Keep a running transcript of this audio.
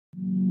Right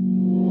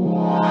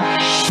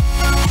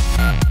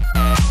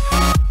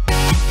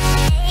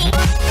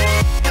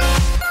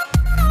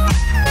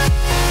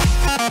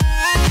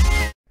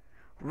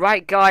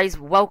guys,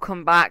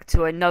 welcome back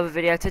to another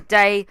video.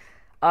 Today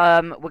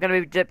we're going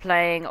to be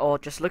playing or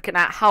just looking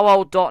at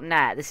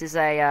howold.net. This is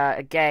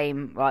a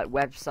game, right,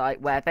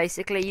 website where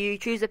basically you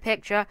choose a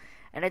picture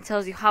and it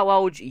tells you how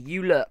old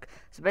you look.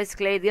 So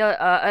basically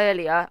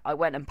earlier I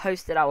went and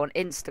posted out on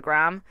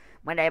Instagram.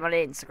 My name on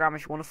Instagram,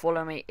 if you want to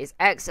follow me, is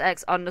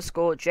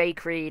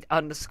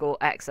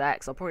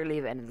xx_jcreed_xx. I'll probably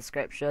leave it in the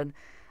description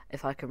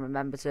if I can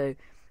remember to.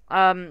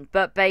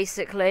 But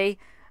basically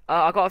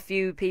I got a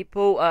few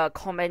people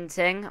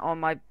commenting on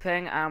my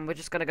thing, and we're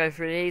just going to go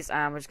through these,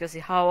 and we're just going to see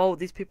how old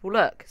these people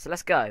look. So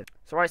let's go.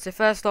 So right, so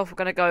first off, we're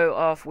going to go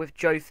off with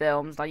Joe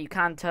Films. Now, you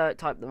can type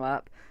them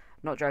up.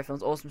 Not Joe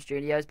Films, Awesome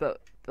Studios,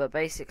 but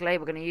basically,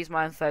 we're going to use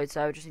my own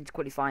photo. Just need to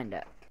quickly find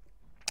it.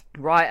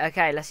 Right,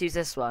 okay, let's use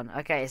this one.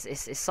 Okay,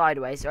 it's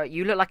sideways. Right,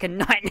 you look like a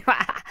 9... You're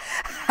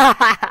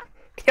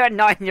a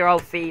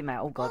 9-year-old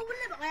female. Oh, God.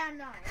 Oh, I am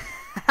 9.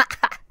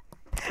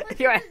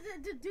 You're a...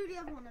 Do the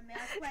other one on me, I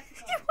swear to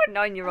God. You're a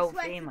 9-year-old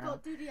female.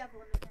 God, do the other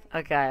one on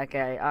me. Okay,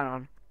 hang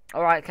on.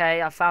 Alright,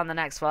 okay, I found the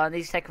next one.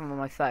 These taken from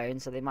my phone,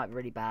 so they might be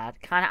really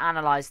bad. Can it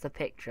analyse the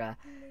picture?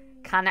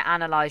 Can it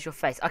analyse your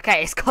face?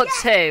 Okay, it's got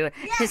two.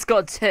 Yes. It's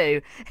got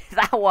two.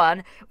 That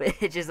one,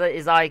 which is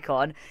his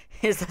icon,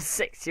 is a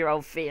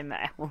 6-year-old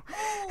female. Oh.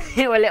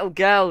 You're a little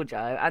girl,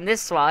 Joe. And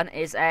this one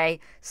is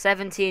a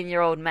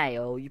 17-year-old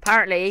male.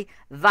 Apparently,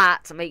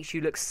 that makes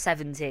you look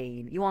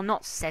 17. You are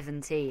not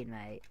 17,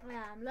 mate. I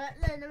am. No,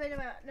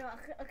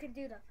 I can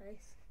do that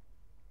face.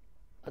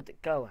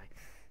 Go away.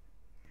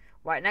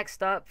 Right,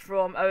 next up,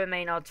 from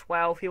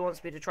OMANR12, he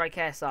wants me to try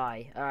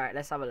KSI. Alright,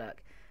 let's have a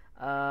look.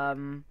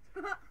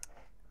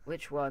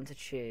 Which one to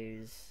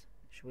choose?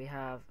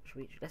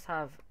 Let's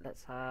have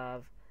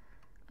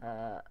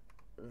that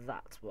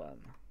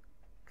one.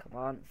 Come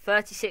on.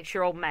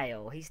 36-year-old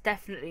male. He's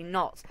definitely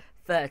not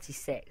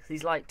 36.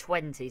 He's like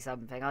 20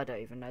 something. I don't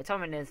even know. Tell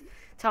me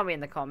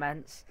in the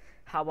comments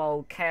how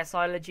old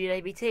KSI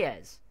LGBT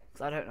is,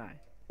 because I don't know.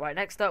 Right,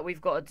 next up we've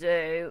got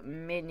to do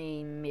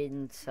Mini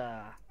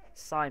Minter.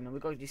 Simon.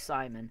 We've got to do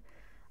Simon.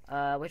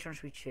 Which one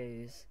should we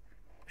choose?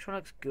 Which one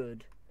looks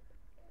good?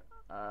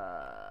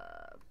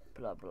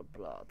 Blah blah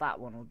blah.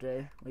 That one will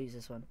do. We'll use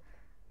this one.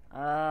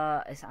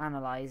 It's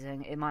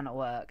analysing. It might not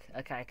work.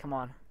 Okay, come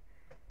on.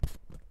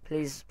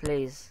 Please.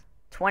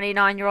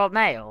 29-year-old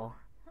male.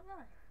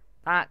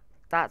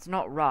 That's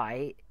not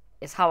right.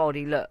 It's how old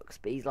he looks,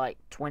 but he's like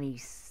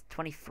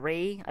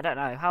 23. I don't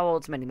know. How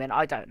old's Minimin?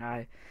 I don't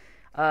know.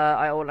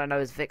 All I know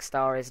is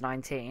Vicstar is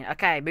 19.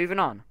 Okay, moving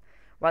on.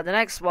 Right, the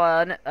next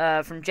one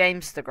from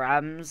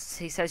Jamestagrams,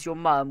 he says your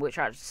mum, which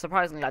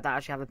surprisingly I don't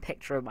actually have a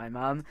picture of my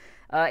mum.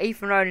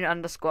 Ethan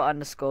Ronan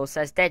 _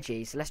 says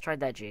Deji, so let's try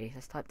Deji.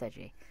 Let's type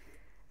Deji.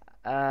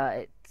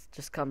 It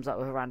just comes up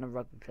with a random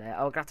rugby player.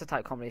 Oh, we're going to have to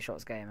type Comedy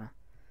Shorts Gamer.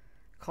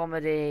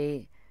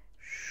 Comedy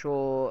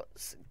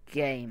Shorts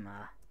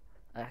Gamer.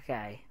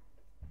 Okay.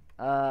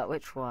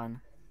 Which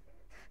one?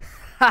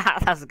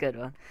 That's a good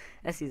one.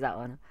 Let's use that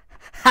one.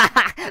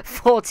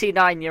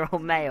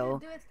 49-year-old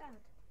male.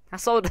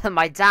 That's older than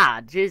my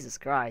dad. Jesus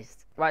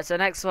Christ. Right, so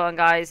next one,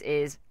 guys,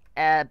 is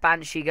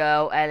Banshee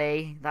Girl,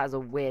 Ellie. That is a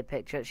weird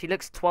picture. She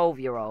looks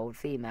 12-year-old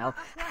female.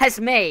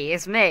 It's me.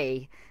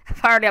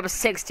 Apparently I'm a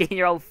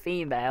 16-year-old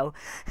female.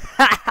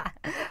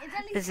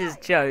 This is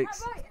jokes.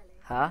 Is that right,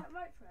 Ellie? Huh? Is that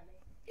right for Ellie?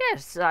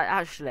 Yes,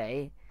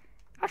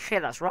 actually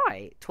that's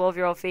right.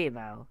 12-year-old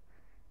female.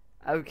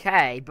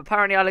 Okay, but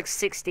apparently I look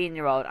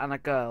 16-year-old and a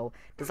girl.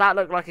 Does that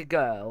look like a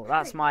girl?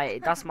 That's my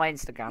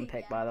Instagram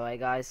pic, by the way,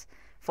 guys.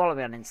 Follow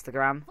me on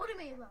Instagram. Follow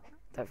me as well.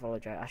 Don't follow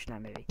Joe. Actually, no,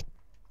 maybe.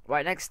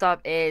 Right, next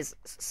up is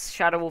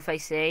Shadow Wolf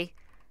AC.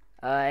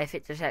 If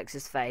it detects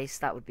his face,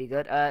 that would be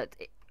good.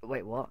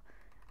 Wait, what?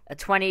 A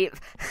 20...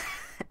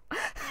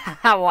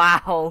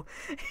 Wow.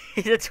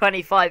 He's a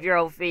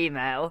 25-year-old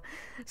female.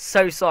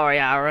 So sorry,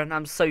 Aaron.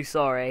 I'm so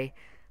sorry.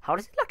 How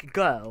does he look like a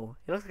girl?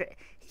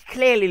 He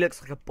clearly looks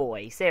like a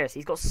boy. Seriously,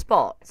 he's got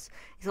spots.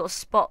 He's got a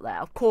spot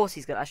there. Of course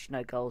he's got... Actually,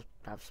 no, girls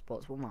have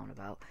spots. What am I on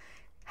about?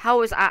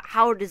 How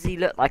does he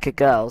look like a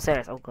girl?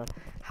 Seriously, oh god.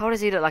 How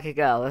does he look like a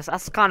girl?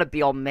 That's kind of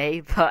beyond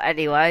me, but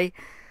anyway.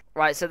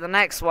 Right, so the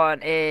next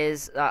one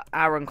is,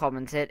 Aaron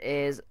commented,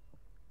 is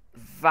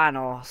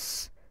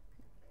Vanos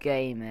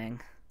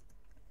Gaming.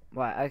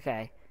 Right,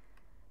 okay.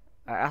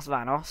 Alright, that's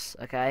Vanos,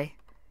 okay.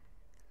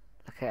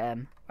 Look at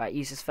him. Right,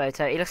 use this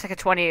photo. He looks like a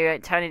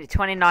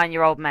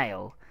 29-year-old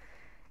male.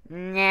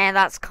 Yeah,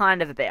 that's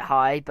kind of a bit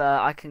high,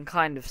 but I can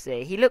kind of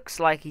see. He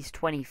looks like he's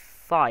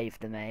 25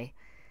 to me.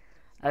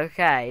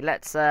 Okay,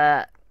 let's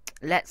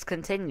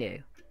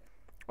continue.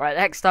 Right,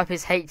 next up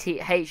is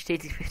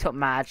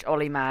http.madge,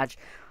 Ollie Madge.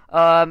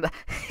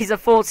 He's a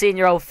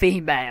 14-year-old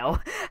female.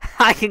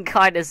 I can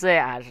kind of see it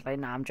actually.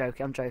 No, I'm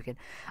joking.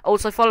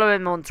 Also follow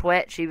him on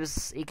Twitch. He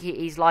was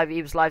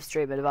live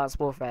streaming Advanced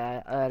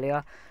Warfare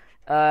earlier.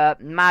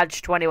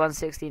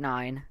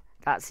 Madge2169.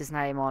 That's his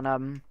name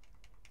on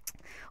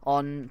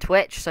on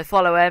Twitch. So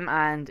follow him,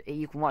 and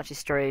you can watch his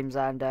streams.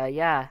 And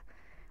yeah,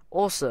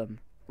 awesome.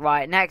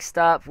 Right, next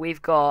up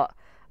we've got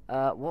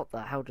what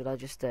the hell did I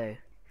just do?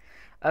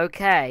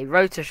 Okay,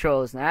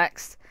 WATERFALls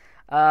next.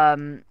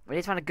 We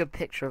need to find a good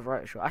picture of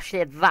WATERFALls.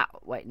 Actually, that.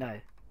 Wait, no.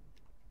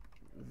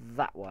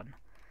 That one.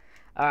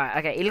 Alright,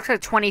 okay, he looks like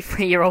a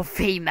 23-year-old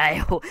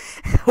female.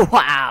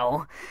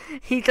 Wow.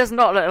 He does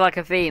not look like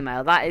a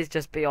female. That is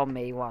just beyond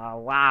me. Wow,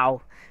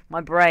 wow.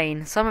 My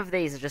brain. Some of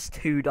these are just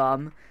too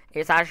dumb.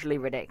 It's actually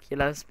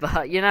ridiculous.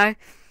 But, you know,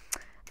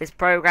 this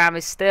program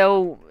is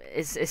still,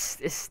 is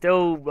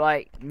still,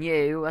 like,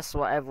 new. That's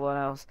what everyone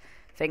else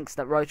thinks,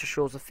 that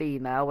WATERFALls a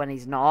female when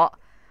he's not.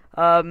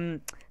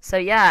 So,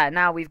 yeah,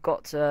 now we've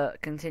got to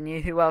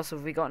continue. Who else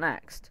have we got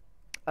next?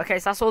 Okay,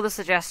 so that's all the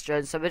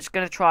suggestions. So we're just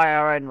going to try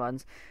our own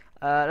ones.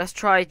 Let's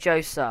try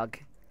Joe Sugg.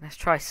 Let's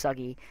try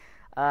Suggy.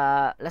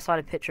 Let's find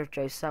a picture of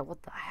Joe Sugg.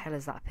 What the hell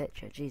is that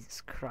picture? Jesus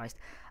Christ.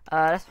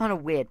 Let's find a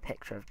weird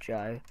picture of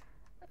Joe.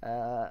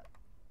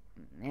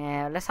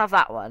 Yeah, let's have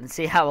that one and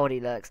see how old he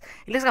looks.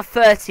 He looks like a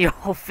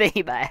 30-year-old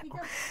female.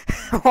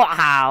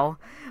 Wow.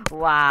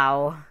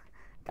 Wow.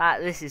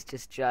 This is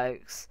just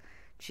jokes.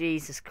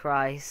 Jesus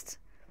Christ.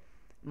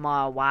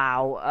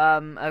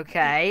 Wow.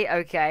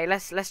 Okay.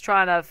 Let's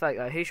try another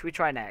photo. Who should we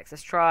try next?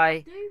 Let's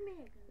try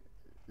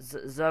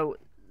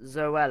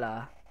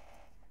Zoella.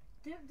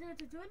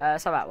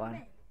 Let's have that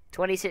one.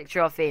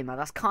 26-year-old female.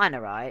 That's kind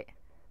of right.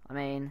 I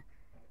mean,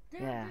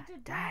 yeah.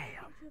 Damn.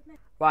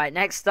 Right,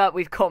 next up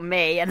we've got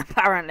me, and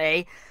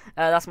apparently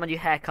that's my new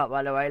haircut,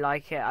 by the way.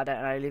 Like it, I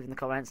don't know. Leave in the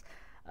comments.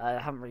 I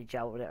haven't really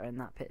gelled with it in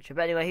that picture,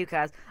 but anyway, who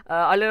cares?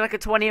 I look like a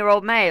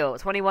 20-year-old male,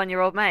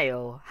 21-year-old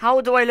male. How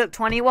do I look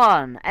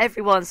 21?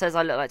 Everyone says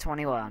I look like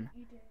 21.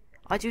 You do.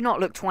 I do not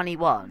look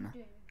 21.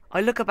 You do.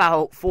 I look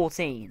about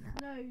 14.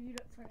 No, you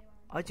look 21.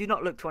 I do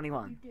not look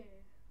 21. You do.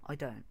 I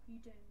don't. You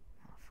do.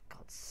 Oh, for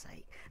God's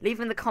sake.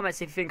 Leave in the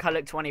comments if you think I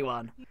look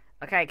 21.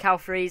 Okay, Cal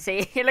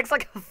Freezy. He looks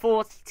like a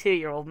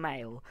 42-year-old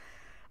male.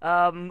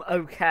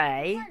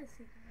 Okay.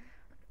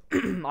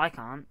 I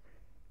can't.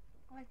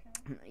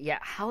 Yeah,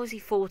 how is he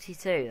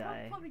 42 though?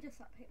 Probably just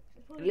that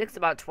picture. He looks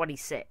about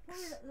 26.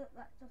 Probably just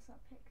that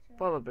picture.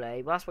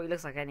 Probably, but that's what he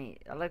looks like.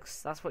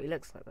 That's what he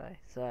looks like though.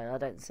 So I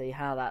don't see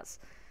how that's.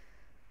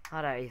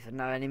 I don't even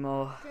know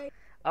anymore.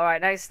 All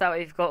right, next up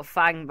we've got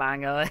Fang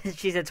Banger.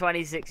 She's a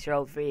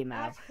 26-year-old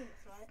female.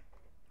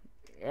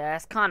 Yeah,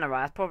 it's kind of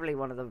right. It's probably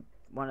one of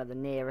the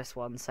nearest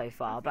ones so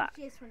far. But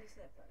she is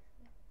 26.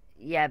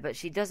 yeah, but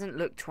she doesn't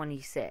look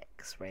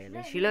 26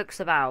 really. She looks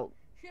about.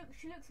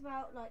 She looks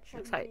about like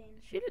 17.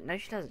 No,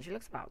 she doesn't. She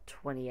looks about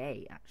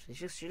 28 actually.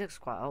 She looks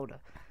quite older.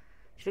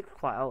 She looks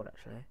quite old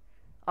actually.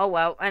 Oh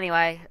well.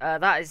 Anyway,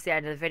 that is the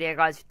end of the video,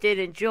 guys. If you did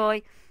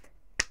enjoy,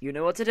 you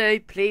know what to do.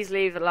 Please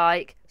leave a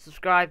like,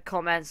 subscribe,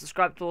 comment,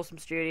 subscribe to Awesome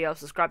Studio,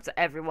 subscribe to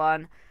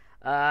everyone.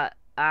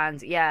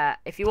 And yeah,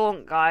 if you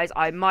want, guys,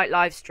 I might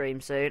live stream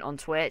soon on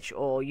Twitch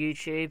or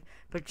YouTube,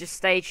 but just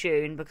stay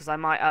tuned because I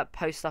might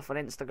post stuff on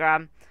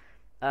Instagram.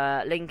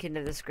 Link in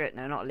the description.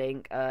 No, not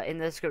link. In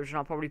the description,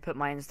 I'll probably put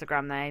my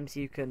Instagram name so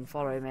you can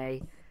follow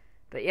me.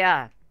 But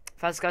yeah,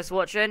 thanks guys for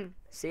watching.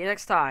 See you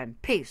next time.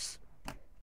 Peace.